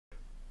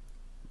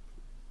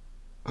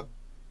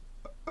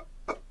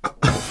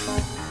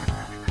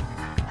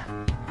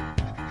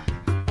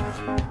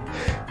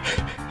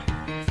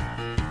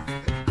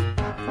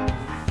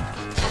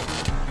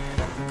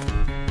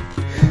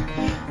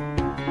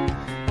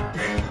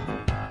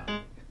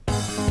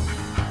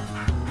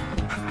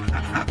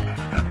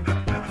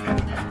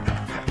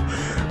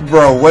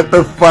Bro, what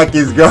the fuck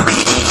is going?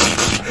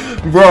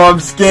 Bro,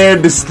 I'm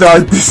scared to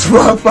start this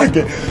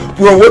motherfucker.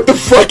 Bro, what the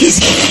fuck is?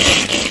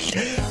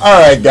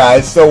 Alright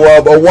guys, so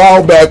a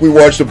while back we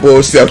watched the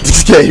Bulls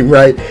Celtics game,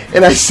 right?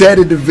 And I said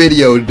in the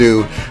video,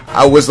 dude,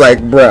 I was like,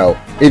 bro,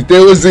 if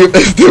there was a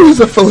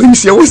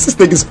Felicio, what's this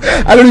thing?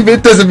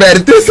 It doesn't matter.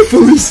 If there's a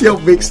Felicio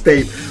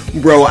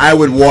mixtape, bro, I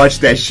would watch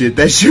that shit.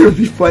 That shit would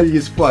be funny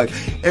as fuck.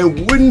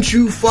 And wouldn't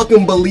you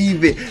fucking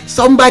believe it?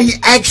 Somebody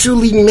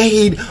actually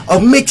made a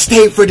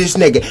mixtape for this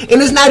nigga.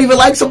 And it's not even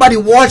like somebody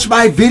watched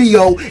my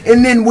video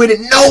and then went,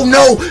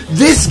 no,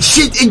 this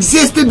shit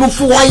existed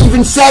before I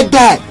even said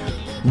that.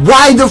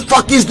 Why the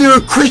fuck is there a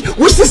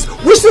what's this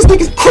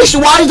nigga's Christian?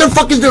 Why the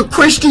fuck is there a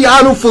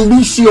Cristiano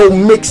Felicio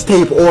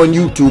mixtape on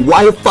YouTube?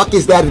 Why the fuck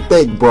is that a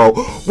thing, bro?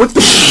 What the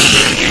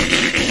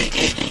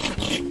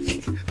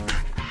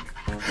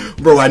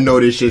Bro, I know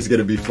this shit's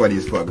gonna be funny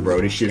as fuck, bro.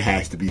 This shit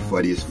has to be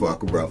funny as fuck,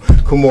 bro.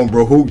 Come on,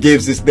 bro. Who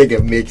gives this nigga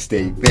a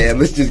mixtape, man?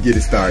 Let's just get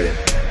it started.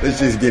 Let's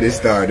just get it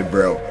started,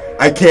 bro.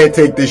 I can't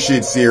take this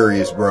shit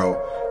serious,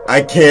 bro.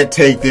 I can't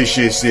take this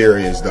shit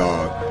serious,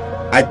 dog.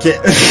 I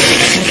can't.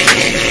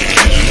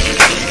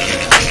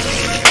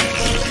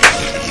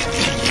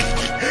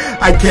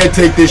 I can't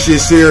take this shit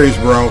serious,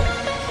 bro.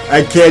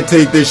 I can't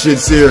take this shit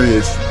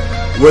serious.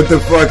 What the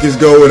fuck is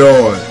going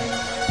on?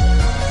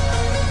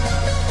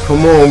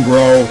 Come on,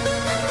 bro.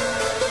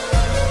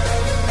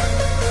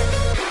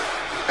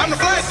 I'm the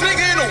flyest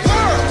nigga in the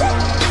world.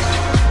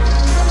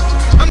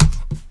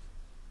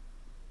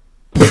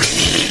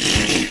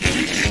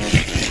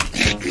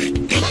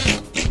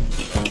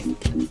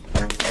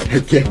 I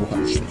can't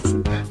watch this.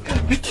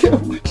 I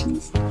can't watch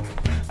this.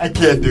 I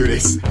can't do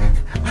this.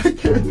 I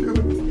can't do it.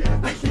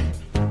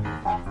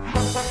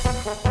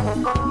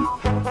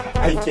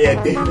 I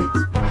can't do this.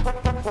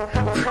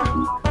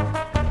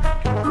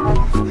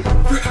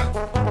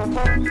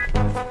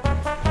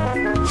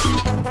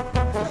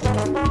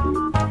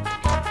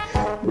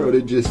 Bro,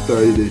 they just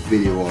started this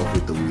video off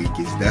with the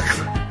weakest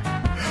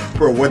stuff.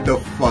 Bro, what the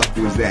fuck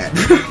was that?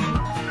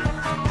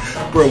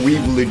 Bro,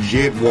 we've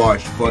legit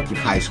watched fucking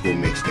High School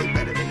Mixtape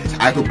better than this.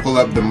 I could pull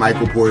up the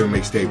Michael Porter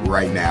mixtape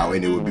right now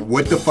and it would be,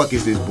 what the fuck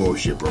is this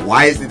bullshit, bro?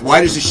 Why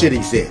does this shit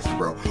exist,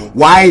 bro?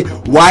 Why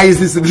is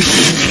this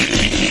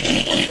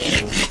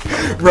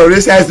Bro,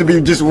 this has to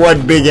be just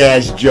one big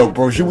ass joke,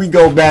 bro. Should we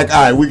go back?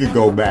 Alright, we can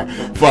go back.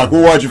 Fuck,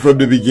 we'll watch it from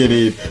the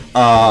beginning.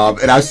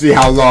 And I'll see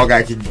how long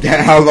I can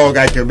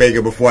make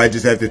it before I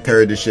just have to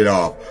turn this shit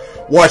off.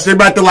 Watch, they're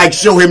about to like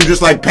show him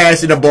just like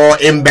passing the ball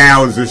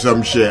inbounds or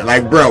some shit.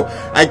 Like, bro,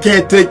 I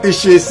can't take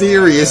this shit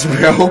serious,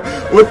 bro.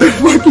 What the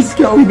fuck is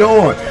going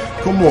on?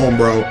 Come on,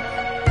 bro.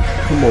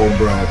 Come on,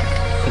 bro.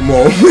 Come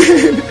on,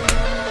 man.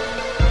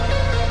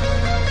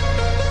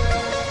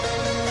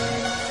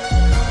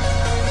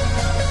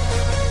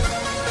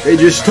 They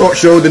just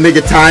showed the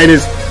nigga tying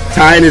his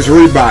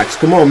Reeboks.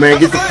 Come on, man,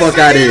 get the fuck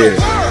out of here.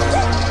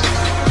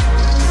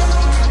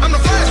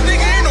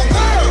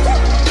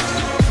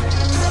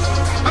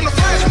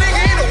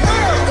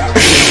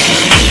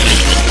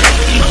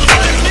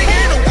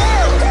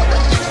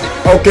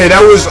 Okay,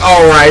 that was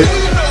alright.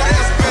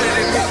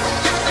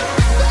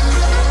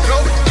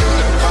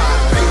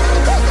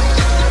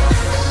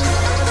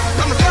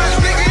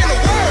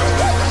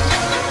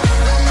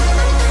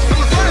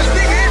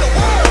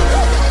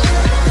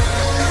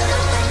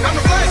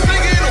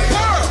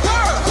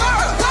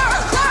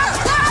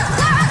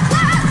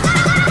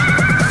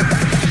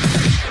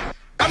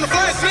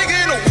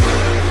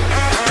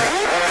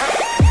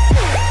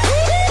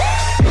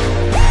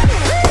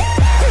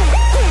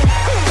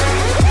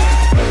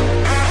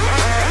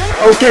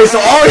 Okay, so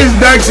all his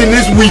dunks in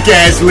this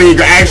weak-ass league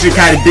are actually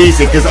kind of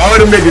decent, because all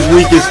them niggas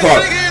weak as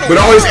fuck. But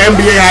all his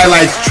NBA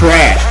highlights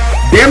trash.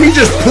 Damn, he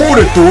just pulled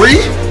a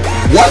three?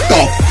 What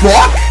the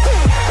fuck?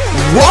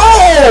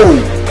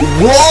 Whoa!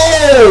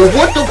 Whoa!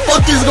 What the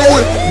fuck is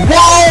going...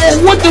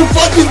 Whoa! What the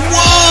fuck is...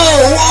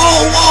 Whoa!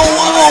 Whoa, whoa,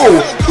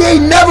 whoa! He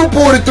ain't never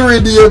pulled a three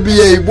in the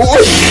NBA, boy.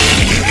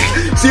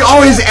 See,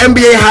 all his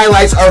NBA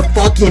highlights are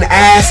fucking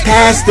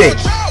ass-tastic.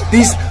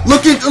 These,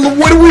 look at,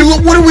 what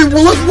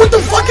the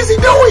fuck is he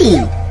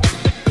doing?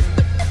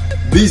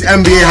 These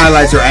NBA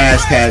highlights are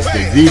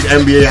ass-tastic. These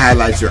NBA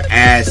highlights are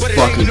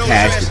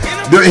ass-fucking-tastic.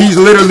 He's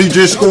literally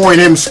just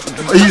showing him score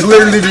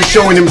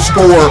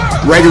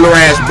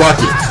regular-ass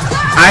buckets.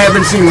 I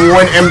haven't seen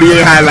one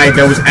NBA highlight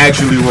that was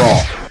actually raw.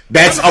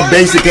 That's a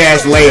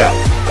basic-ass layup.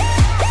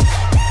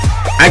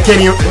 I can't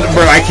even,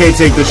 bro, I can't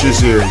take this shit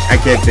serious. I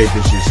can't take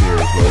this shit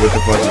serious, bro. What the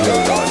fuck is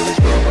going on in this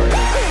bro?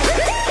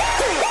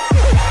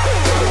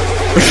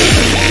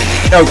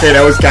 Okay,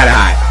 that was kind of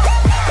hot.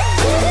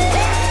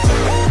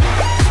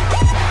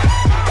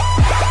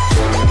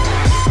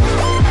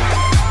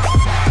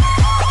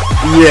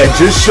 Yeah,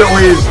 just show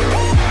his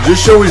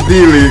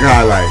D-League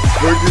highlights.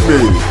 What do you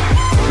mean?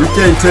 We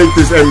can't take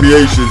this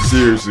NBA shit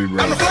seriously,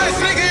 bro.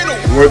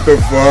 What the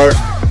fuck?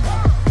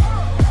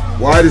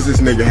 Why does this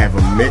nigga have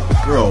a mitt?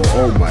 Bro,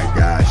 oh my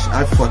gosh.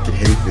 I fucking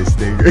hate this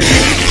nigga.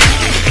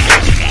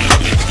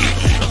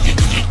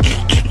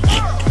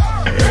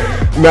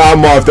 Nah,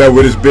 I'm off that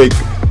with his big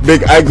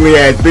Big ugly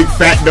ass, big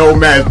fat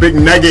dome ass, big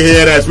nugget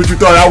head ass. What you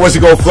thought I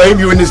wasn't gonna flame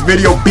you in this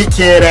video? Big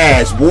head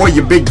ass, boy,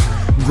 you big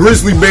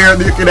grizzly bear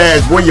looking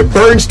ass, boy, you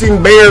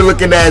Bernstein bear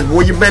looking ass,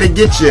 boy, you better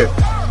get your,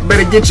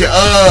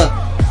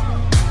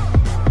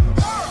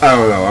 I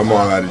don't know, I'm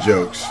all out of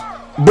jokes.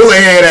 Bullet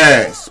head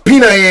ass,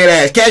 peanut head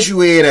ass, cashew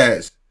head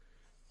ass.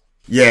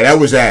 Yeah, that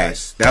was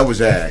ass. That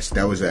was ass.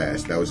 That was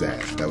ass. That was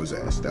ass. That was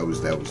ass. That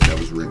was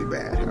really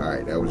bad.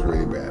 Alright, that was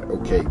really bad.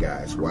 Okay,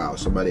 guys. Wow,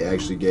 somebody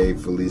actually gave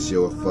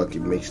Felicio a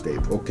fucking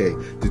mixtape. Okay,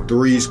 the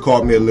threes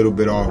caught me a little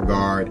bit off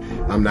guard.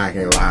 I'm not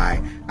gonna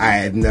lie. I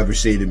have never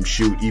seen him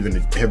shoot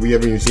have we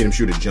ever even seen him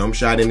shoot a jump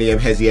shot in the NBA?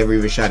 Has he ever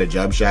even shot a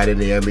jump shot in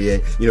the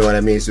NBA? You know what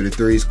I mean? So the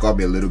threes caught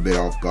me a little bit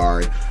off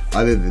guard.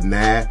 Other than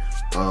that,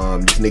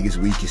 this nigga's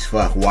weak as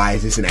fuck. Why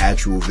is this an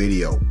actual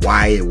video?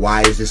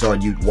 Why is this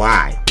on you?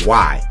 Why?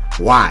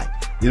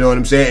 You know what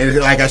I'm saying? And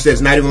like I said,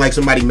 it's not even like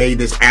somebody made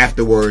this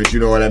afterwards, you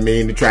know what I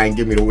mean, to try and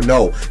get me to,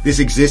 no, this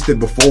existed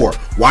before.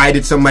 Why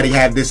did somebody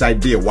have this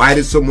idea? Why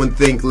did someone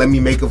think, let me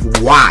make a,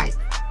 why?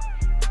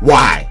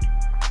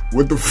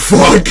 What the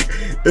fuck?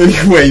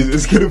 Anyways,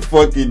 let's gonna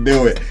fucking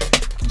do it.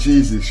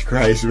 Jesus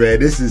Christ, man,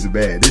 this is,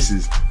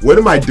 what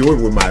am I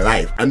doing with my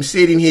life? I'm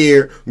sitting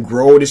here,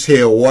 grown as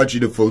hell,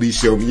 watching the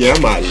Felicio. Yeah,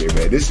 I'm out of here,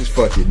 man.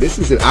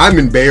 I'm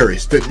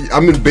embarrassed.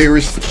 I'm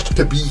embarrassed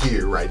to be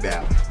here right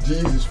now.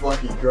 Jesus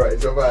fucking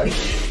Christ, I'm out of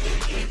here.